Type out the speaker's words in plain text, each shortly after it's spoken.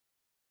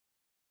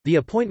The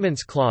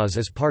Appointments Clause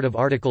is part of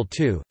Article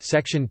 2,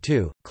 Section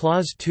 2,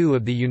 Clause 2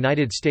 of the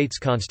United States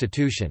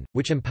Constitution,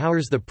 which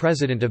empowers the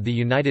President of the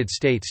United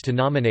States to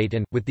nominate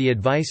and, with the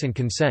advice and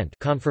consent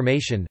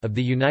confirmation of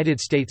the United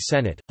States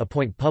Senate,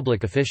 appoint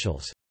public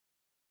officials.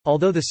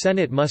 Although the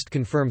Senate must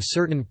confirm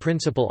certain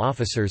principal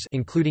officers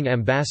including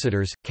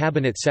ambassadors,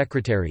 cabinet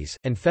secretaries,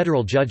 and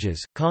federal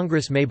judges,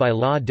 Congress may by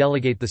law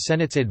delegate the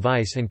Senate's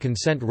advice and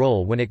consent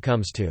role when it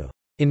comes to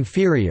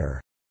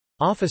inferior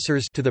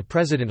officers to the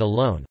President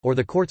alone, or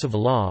the courts of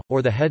law,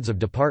 or the heads of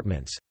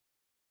departments.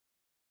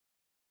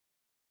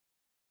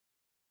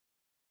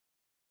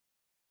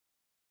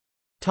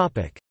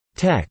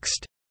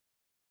 Text.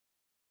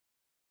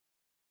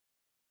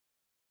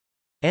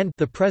 And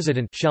the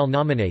President shall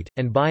nominate,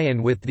 and by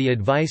and with the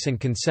advice and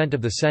consent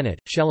of the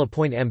Senate, shall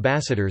appoint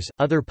ambassadors,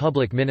 other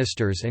public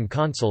ministers and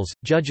consuls,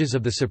 judges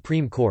of the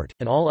Supreme Court,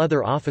 and all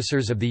other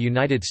officers of the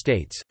United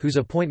States, whose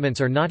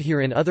appointments are not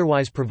herein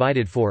otherwise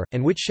provided for,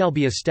 and which shall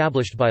be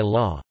established by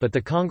law, but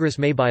the Congress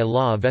may by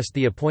law vest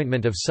the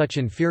appointment of such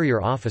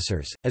inferior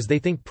officers, as they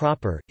think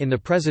proper, in the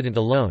President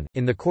alone,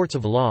 in the courts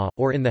of law,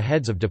 or in the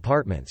heads of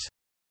departments.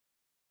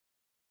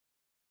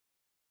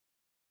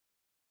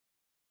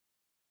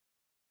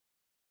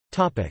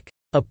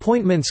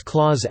 Appointments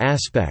Clause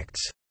aspects.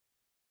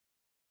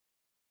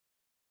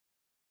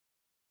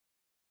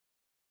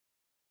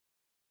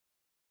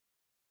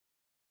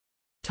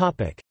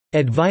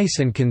 Advice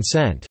and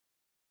consent.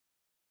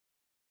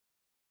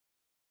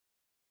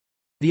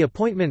 The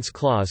Appointments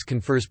Clause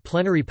confers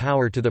plenary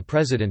power to the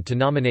President to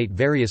nominate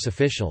various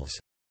officials.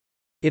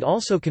 It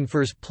also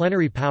confers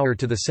plenary power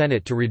to the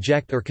Senate to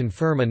reject or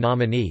confirm a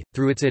nominee,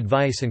 through its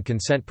advice and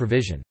consent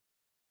provision.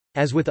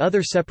 As with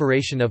other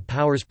separation of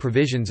powers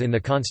provisions in the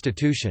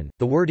Constitution,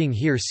 the wording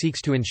here seeks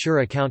to ensure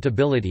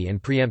accountability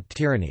and preempt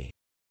tyranny.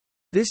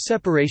 This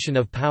separation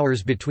of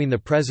powers between the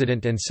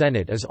President and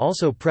Senate is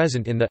also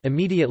present in the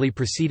immediately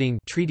preceding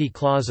Treaty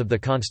Clause of the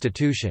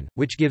Constitution,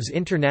 which gives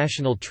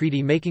international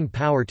treaty-making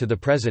power to the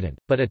President,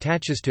 but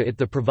attaches to it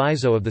the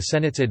proviso of the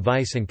Senate's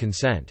advice and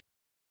consent.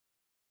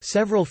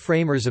 Several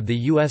framers of the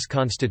U.S.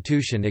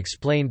 Constitution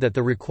explained that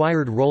the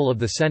required role of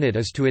the Senate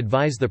is to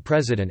advise the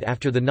President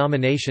after the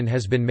nomination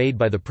has been made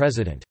by the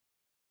President.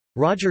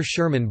 Roger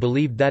Sherman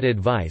believed that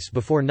advice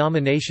before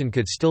nomination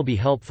could still be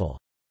helpful.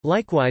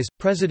 Likewise,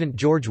 President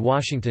George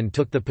Washington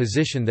took the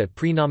position that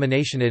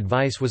pre-nomination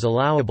advice was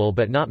allowable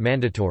but not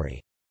mandatory.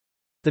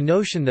 The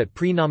notion that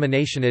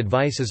pre-nomination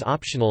advice is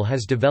optional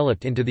has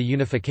developed into the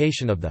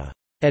unification of the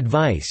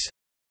advice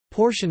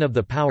portion of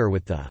the power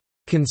with the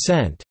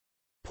consent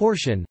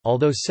portion,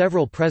 although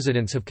several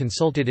presidents have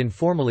consulted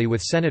informally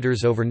with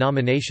senators over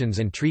nominations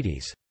and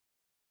treaties.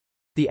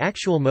 The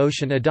actual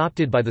motion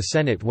adopted by the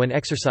Senate when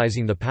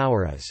exercising the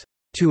power is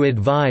to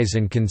advise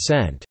and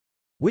consent,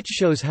 which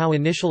shows how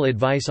initial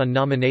advice on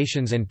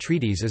nominations and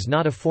treaties is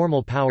not a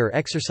formal power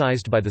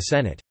exercised by the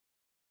Senate.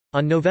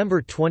 On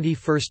November 21,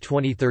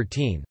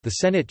 2013, the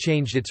Senate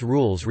changed its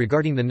rules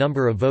regarding the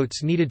number of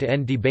votes needed to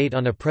end debate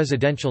on a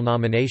presidential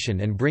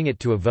nomination and bring it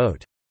to a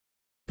vote.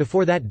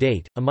 Before that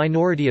date, a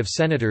minority of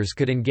senators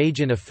could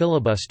engage in a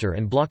filibuster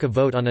and block a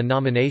vote on a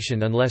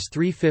nomination unless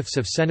 3/5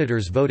 of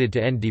senators voted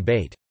to end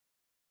debate.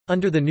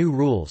 Under the new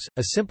rules,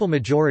 a simple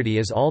majority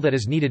is all that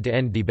is needed to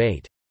end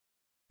debate.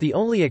 The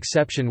only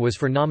exception was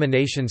for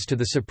nominations to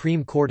the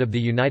Supreme Court of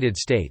the United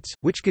States,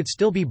 which could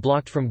still be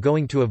blocked from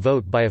going to a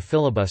vote by a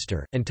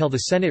filibuster, until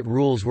the Senate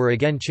rules were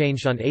again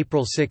changed on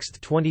April 6,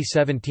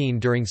 2017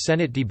 during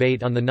Senate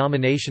debate on the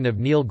nomination of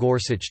Neil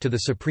Gorsuch to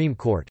the Supreme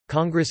Court.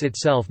 Congress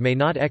itself may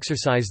not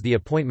exercise the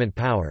appointment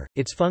power,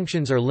 its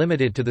functions are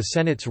limited to the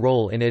Senate's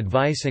role in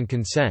advice and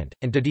consent,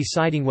 and to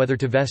deciding whether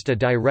to vest a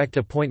direct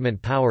appointment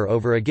power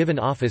over a given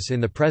office in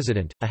the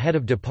President, a head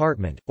of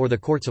department, or the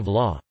courts of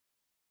law.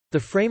 The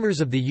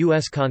framers of the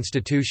U.S.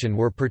 Constitution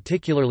were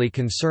particularly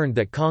concerned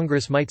that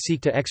Congress might seek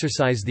to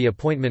exercise the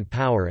appointment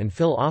power and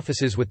fill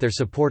offices with their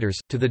supporters,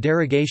 to the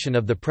derogation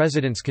of the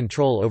President's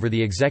control over the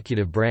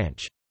executive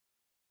branch.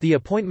 The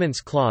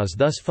Appointments Clause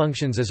thus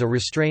functions as a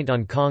restraint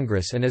on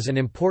Congress and as an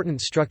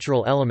important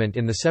structural element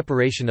in the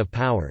separation of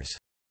powers.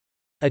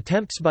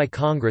 Attempts by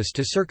Congress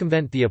to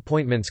circumvent the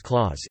Appointments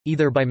Clause,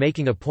 either by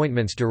making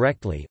appointments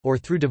directly, or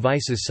through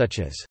devices such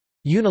as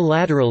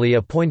unilaterally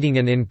appointing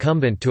an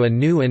incumbent to a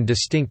new and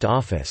distinct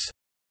office,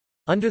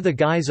 under the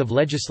guise of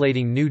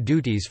legislating new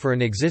duties for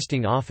an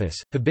existing office,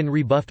 have been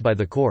rebuffed by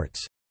the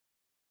courts.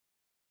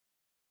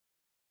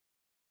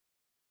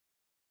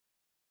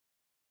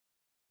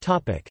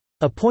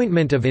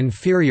 Appointment of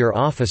inferior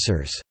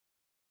officers.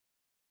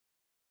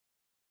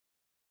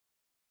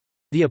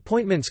 The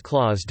Appointments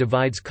Clause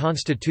divides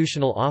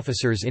constitutional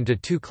officers into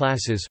two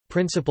classes: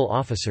 principal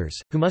officers,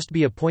 who must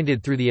be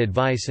appointed through the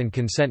advice and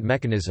consent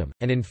mechanism,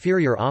 and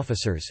inferior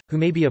officers, who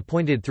may be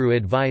appointed through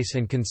advice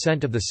and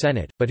consent of the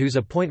Senate, but whose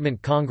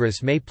appointment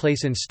Congress may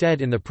place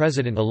instead in the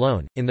President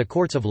alone, in the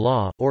courts of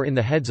law, or in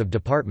the heads of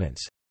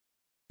departments.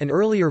 An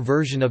earlier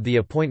version of the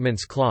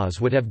Appointments Clause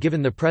would have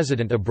given the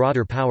President a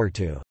broader power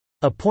to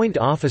appoint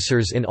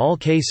officers in all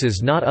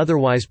cases not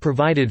otherwise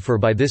provided for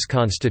by this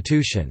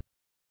Constitution.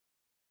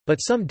 But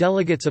some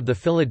delegates of the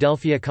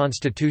Philadelphia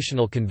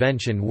Constitutional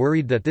Convention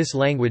worried that this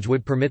language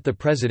would permit the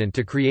president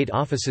to create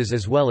offices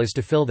as well as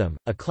to fill them,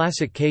 a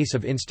classic case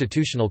of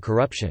institutional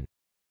corruption.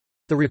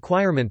 The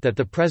requirement that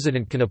the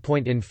president can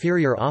appoint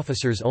inferior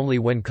officers only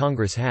when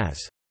Congress has,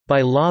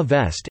 by law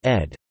vest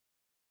ed.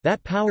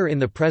 That power in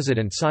the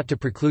president sought to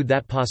preclude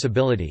that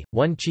possibility.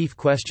 One chief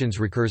questions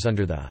recurs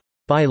under the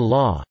by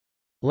law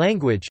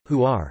language,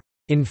 who are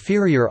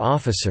inferior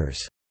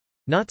officers,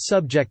 not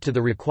subject to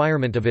the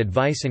requirement of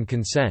advice and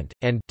consent,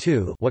 and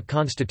 2, what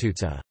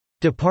constitutes a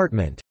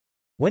department,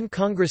 when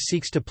Congress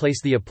seeks to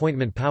place the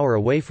appointment power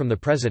away from the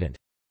president.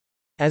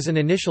 As an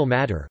initial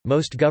matter,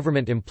 most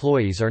government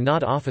employees are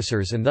not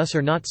officers and thus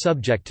are not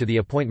subject to the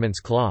Appointments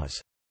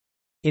Clause.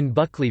 In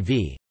Buckley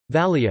v.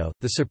 Valeo,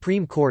 the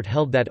Supreme Court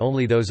held that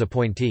only those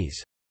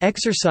appointees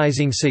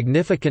exercising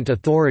significant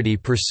authority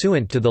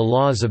pursuant to the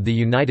laws of the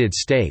United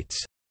States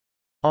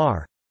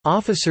are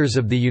officers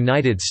of the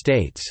United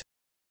States,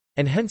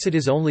 and hence it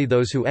is only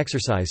those who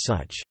exercise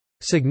such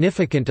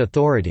significant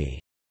authority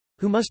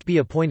who must be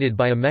appointed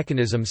by a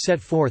mechanism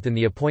set forth in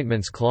the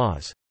Appointments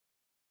Clause.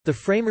 The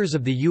framers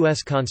of the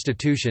U.S.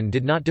 Constitution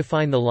did not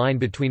define the line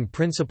between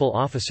principal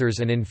officers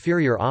and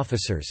inferior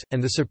officers,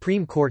 and the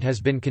Supreme Court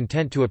has been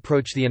content to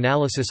approach the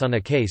analysis on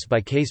a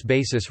case-by-case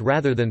basis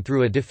rather than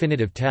through a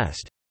definitive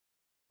test.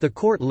 The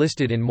court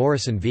listed in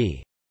Morrison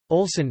v.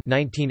 Olson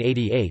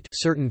 1988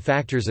 certain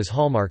factors as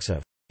hallmarks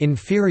of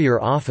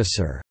inferior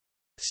officer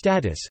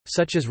status,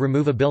 such as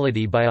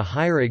removability by a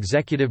higher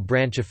executive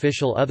branch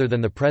official other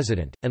than the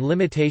president, and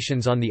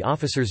limitations on the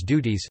officer's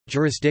duties,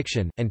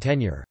 jurisdiction, and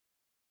tenure.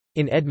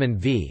 In Edmund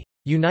v.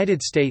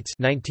 United States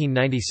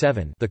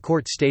 1997, the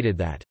court stated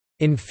that,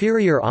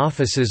 "...inferior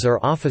offices are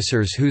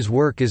officers whose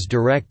work is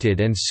directed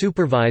and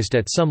supervised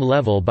at some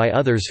level by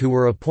others who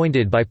were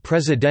appointed by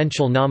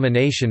presidential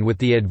nomination with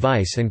the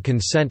advice and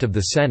consent of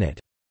the Senate."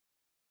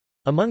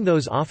 Among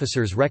those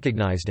officers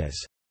recognized as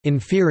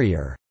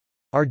inferior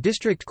are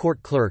district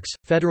court clerks,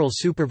 federal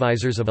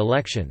supervisors of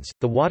elections,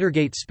 the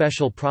Watergate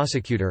special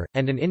prosecutor,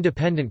 and an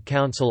independent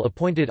counsel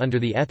appointed under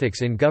the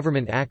Ethics in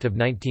Government Act of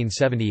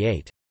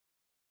 1978.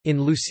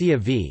 In Lucia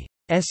v.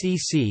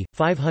 SEC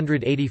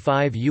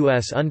 585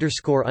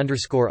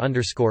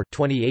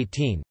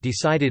 US___2018,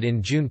 decided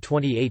in June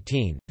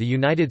 2018, the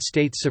United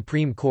States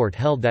Supreme Court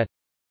held that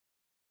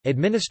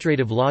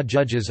administrative law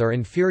judges are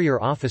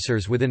inferior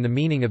officers within the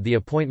meaning of the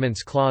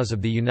Appointments Clause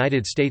of the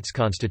United States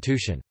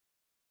Constitution.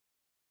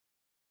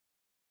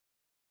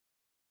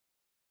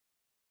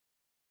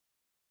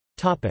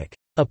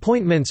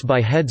 Appointments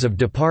by heads of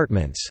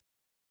departments.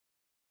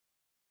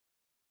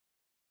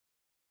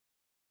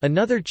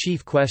 Another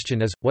chief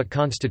question is, what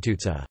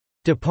constitutes a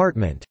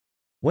department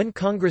when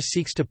Congress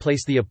seeks to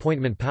place the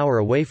appointment power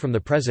away from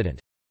the president?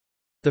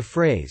 The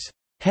phrase,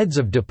 heads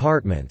of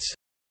departments,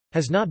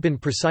 has not been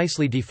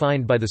precisely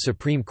defined by the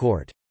Supreme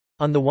Court.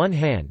 On the one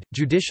hand,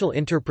 judicial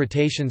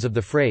interpretations of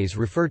the phrase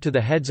refer to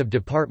the heads of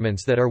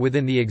departments that are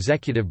within the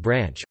executive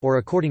branch, or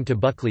according to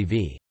Buckley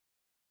v.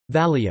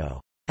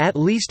 Valeo, at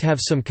least have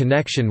some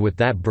connection with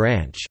that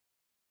branch.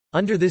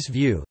 Under this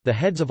view, the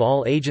heads of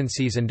all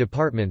agencies and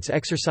departments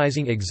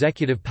exercising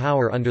executive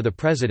power under the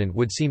President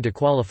would seem to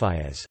qualify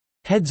as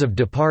heads of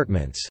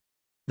departments.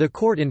 The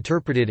court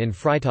interpreted in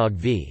Freitag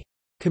v.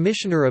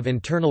 Commissioner of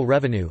Internal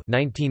Revenue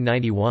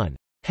 1991,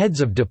 heads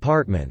of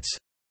departments,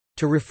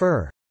 to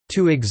refer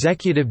to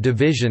executive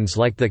divisions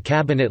like the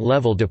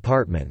cabinet-level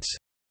departments.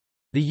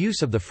 The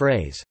use of the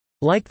phrase,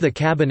 like the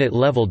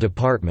cabinet-level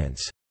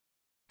departments,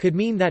 could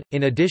mean that,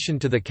 in addition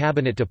to the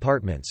cabinet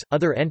departments,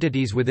 other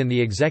entities within the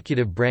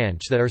executive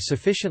branch that are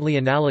sufficiently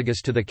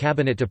analogous to the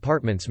cabinet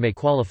departments may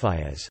qualify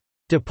as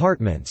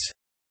departments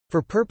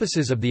for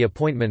purposes of the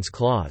Appointments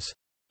Clause.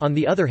 On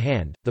the other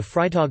hand, the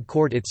Freitag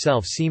court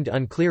itself seemed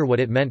unclear what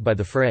it meant by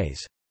the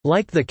phrase,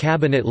 like the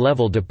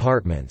cabinet-level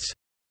departments,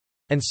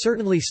 and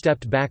certainly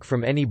stepped back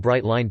from any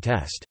bright-line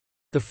test.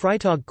 The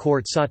Freitag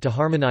court sought to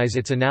harmonize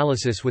its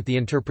analysis with the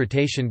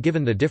interpretation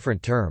given the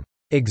different term,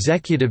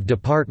 executive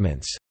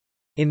departments,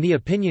 in the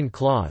opinion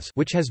clause,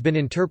 which has been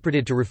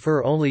interpreted to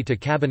refer only to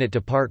cabinet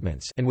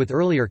departments, and with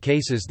earlier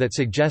cases that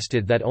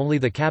suggested that only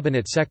the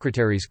cabinet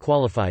secretaries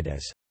qualified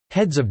as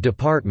heads of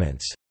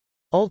departments.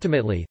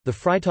 Ultimately, the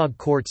Freitag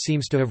court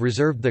seems to have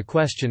reserved the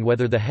question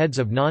whether the heads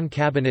of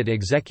non-cabinet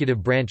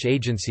executive branch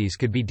agencies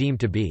could be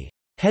deemed to be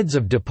heads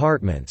of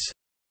departments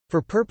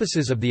for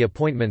purposes of the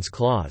Appointments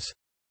Clause.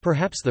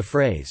 Perhaps the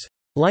phrase,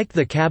 like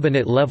the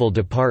cabinet-level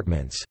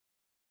departments,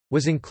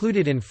 was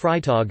included in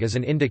Freitag as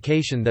an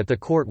indication that the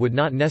court would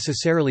not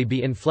necessarily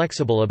be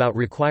inflexible about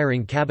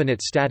requiring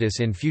cabinet status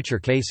in future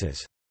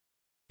cases.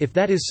 If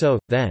that is so,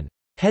 then,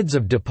 heads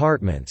of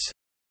departments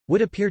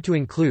would appear to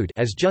include,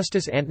 as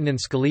Justice Antonin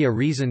Scalia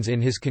reasons in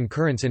his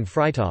concurrence in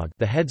Freitag,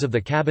 the heads of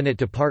the cabinet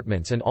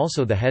departments and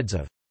also the heads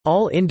of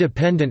all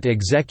independent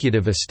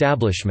executive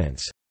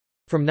establishments.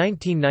 From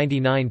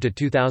 1999 to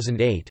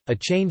 2008, a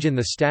change in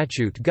the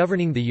statute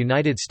governing the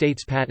United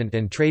States Patent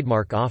and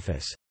Trademark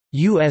Office,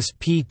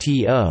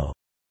 USPTO,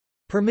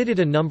 permitted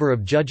a number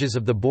of judges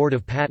of the Board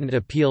of Patent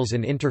Appeals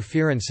and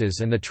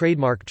Interferences and the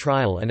Trademark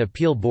Trial and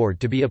Appeal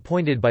Board to be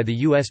appointed by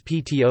the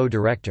USPTO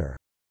director.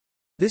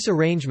 This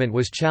arrangement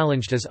was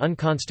challenged as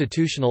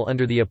unconstitutional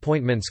under the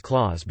Appointments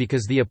Clause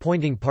because the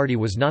appointing party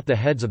was not the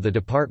heads of the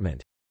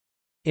department.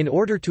 In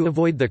order to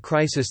avoid the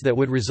crisis that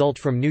would result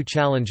from new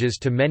challenges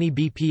to many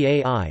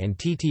BPAI and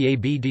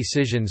TTAB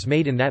decisions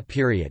made in that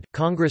period,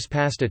 Congress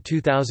passed a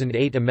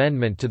 2008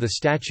 amendment to the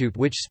statute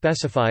which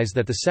specifies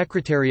that the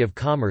Secretary of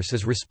Commerce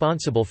is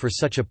responsible for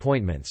such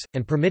appointments,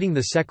 and permitting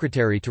the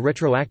Secretary to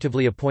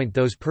retroactively appoint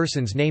those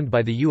persons named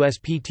by the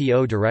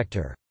USPTO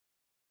director.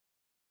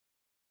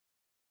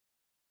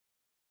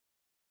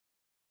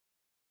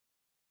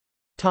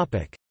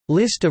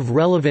 List of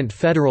relevant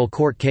federal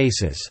court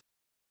cases.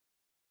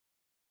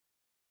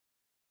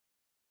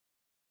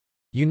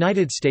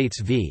 United States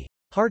v.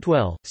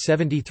 Hartwell,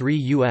 73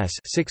 U.S.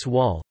 6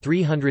 Wall,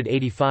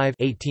 385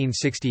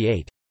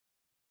 1868.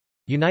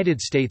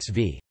 United States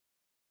v.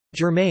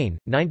 Germain,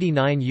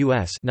 99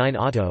 U.S. 9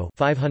 Otto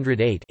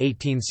 508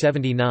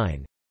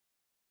 1879.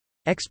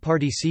 Ex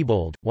parte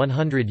Siebold,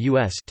 100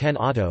 U.S. 10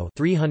 Otto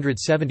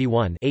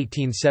 371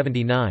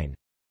 1879.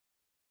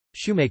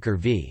 Shoemaker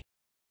v.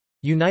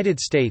 United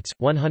States,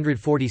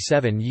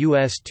 147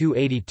 U.S.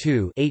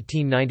 282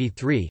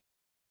 1893.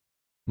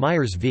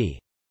 Myers v.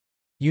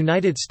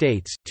 United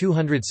States,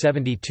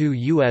 272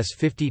 U.S.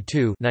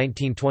 52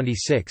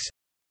 1926.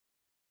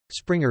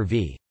 Springer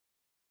v.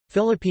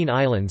 Philippine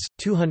Islands,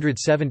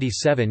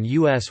 277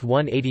 U.S.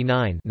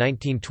 189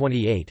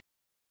 1928.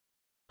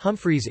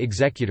 Humphreys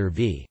Executor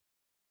v.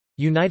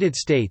 United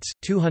States,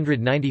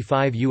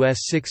 295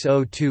 U.S.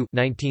 602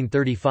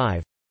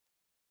 1935.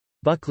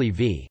 Buckley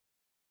v.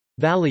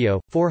 Valeo,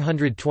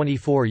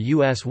 424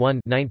 U.S.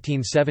 1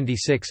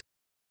 1976.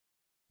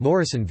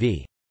 Morrison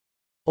v.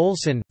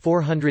 Olson,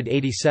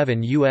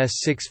 487 U.S.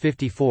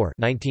 654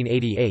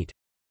 1988.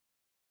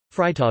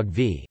 Freitag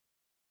v.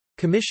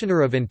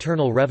 Commissioner of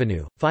Internal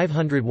Revenue,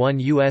 501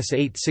 U.S.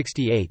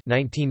 868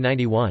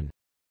 1991.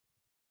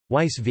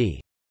 Weiss v.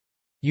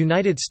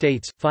 United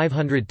States,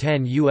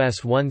 510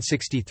 U.S.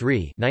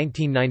 163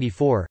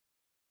 1994.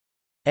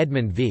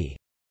 Edmund v.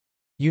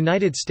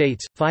 United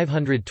States,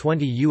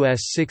 520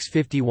 U.S.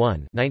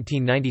 651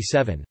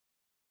 1997.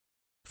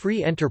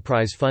 Free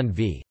Enterprise Fund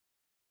v.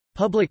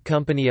 Public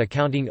Company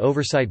Accounting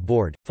Oversight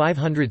Board,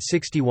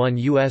 561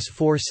 U.S.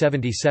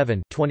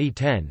 477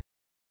 2010.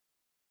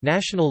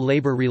 National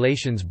Labor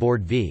Relations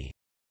Board v.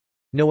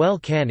 Noel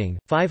Canning,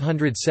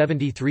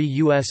 573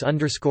 U.S.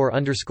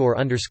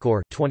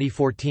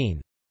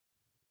 2014.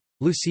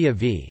 Lucia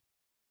v.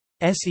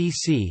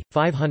 SEC,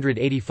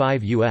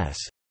 585 U.S.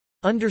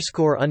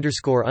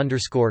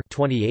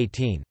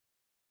 2018.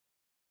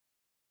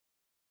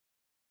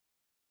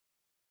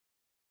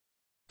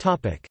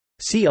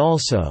 See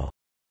also: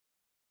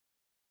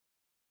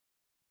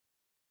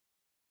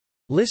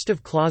 List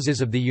of clauses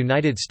of the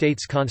United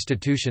States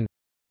Constitution,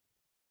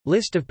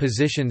 List of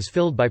positions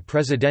filled by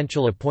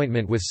presidential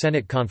appointment with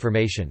Senate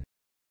confirmation,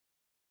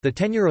 The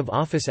Tenure of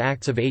Office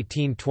Acts of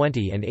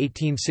 1820 and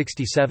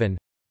 1867,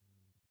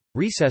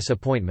 Recess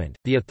appointment,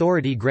 the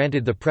authority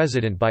granted the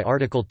President by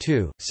Article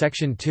 2,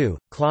 Section 2,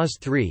 Clause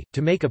 3,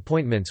 to make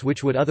appointments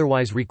which would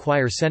otherwise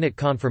require Senate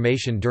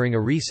confirmation during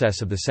a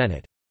recess of the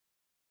Senate.